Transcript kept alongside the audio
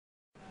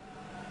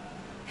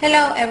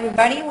Hello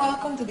everybody,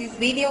 welcome to this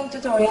video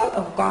tutorial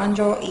of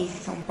Gonjo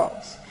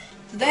IssyzonePos.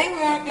 Today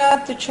we are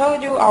glad to show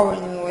you our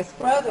newest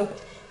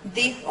product,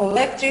 this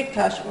electric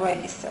cash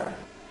register.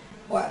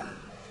 Well,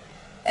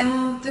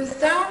 to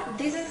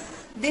start,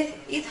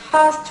 it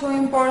has two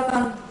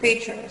important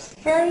features.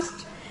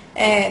 First,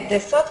 the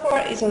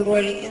software is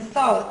already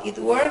installed. It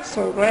works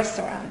for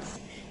restaurants.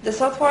 The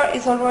software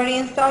is already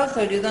installed, so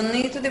you don't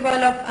need to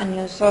develop a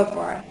new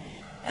software.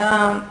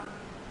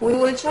 We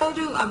will show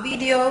you a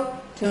video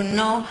to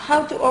know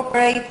how to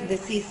operate the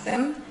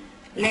system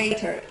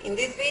later. In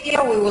this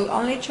video we will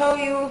only show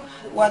you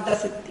what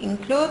does it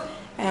include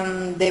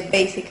and the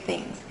basic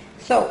things.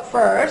 So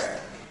first,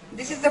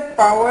 this is the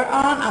power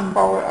on and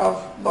power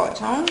off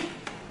button.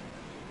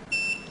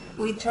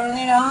 We turn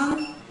it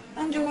on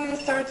and you will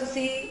start to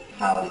see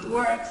how it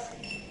works.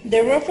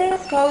 The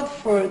reference code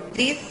for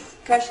this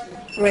cash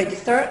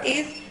register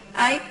is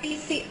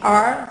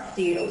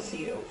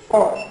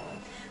IPCR004.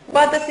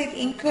 What does it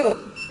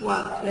include?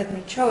 Well, let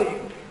me show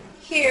you.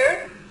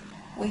 Here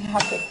we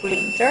have the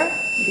printer,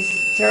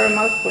 this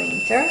thermal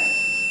printer.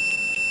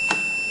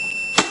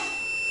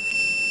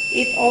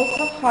 It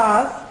also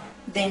has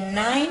the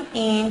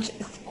 9-inch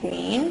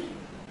screen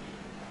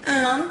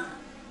and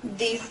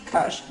this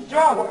cash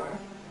drawer.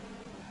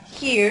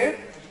 Here,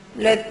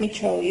 let me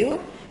show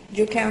you,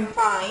 you can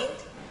find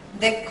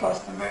the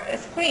customer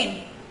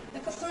screen. The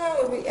customer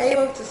will be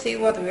able to see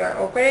what we are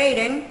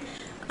operating.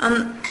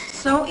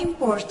 So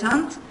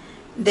important,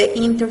 the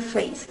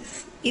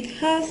interfaces. It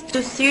has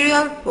two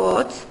serial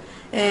ports.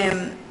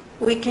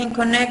 We can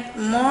connect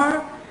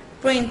more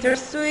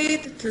printers to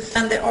it to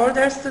send the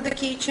orders to the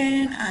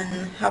kitchen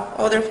and have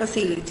other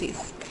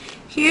facilities.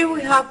 Here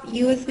we have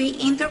USB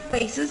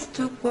interfaces,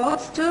 2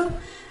 ports too,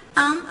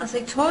 and as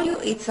I told you,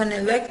 it's an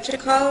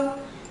electrical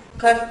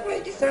cash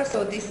register,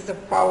 so this is a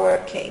power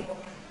cable.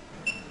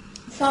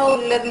 So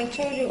let me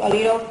show you a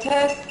little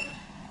test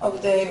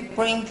of the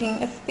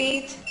printing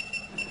speed.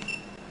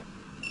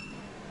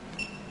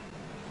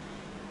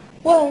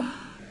 Well,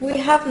 we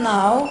have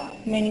now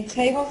many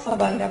tables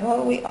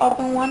available. We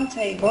open one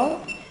table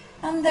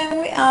and then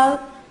we add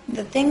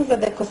the things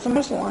that the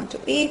customers want to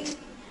eat.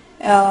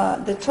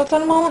 The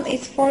total amount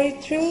is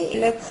 43.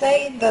 Let's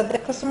say that the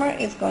customer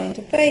is going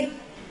to pay.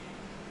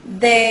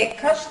 The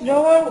cash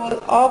drawer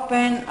will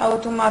open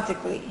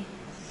automatically.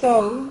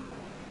 So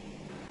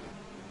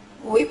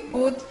we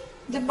put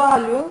the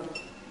value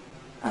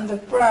and the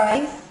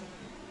price,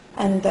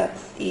 and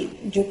that's it.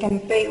 You can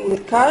pay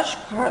with cash,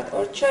 card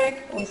or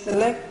check. We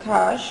select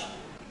cash,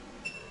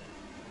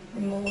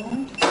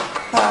 remove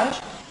cash,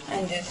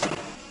 and you see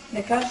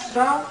the cash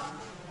drawer.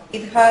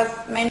 It has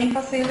many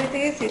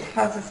facilities. It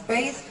has a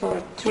space for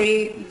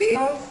 3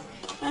 bills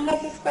and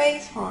has a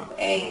space for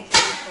 8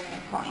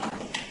 different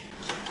coins.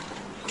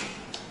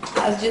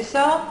 As you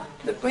saw,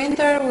 the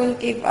printer will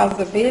give us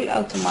the bill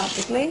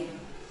automatically.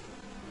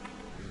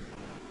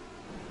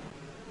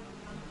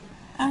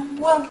 And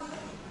well,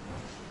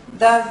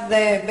 that's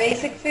the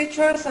basic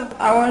features of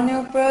our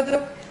new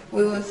product.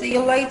 We will see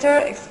you later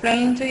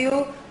explaining to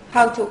you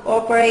how to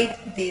operate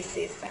this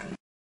system.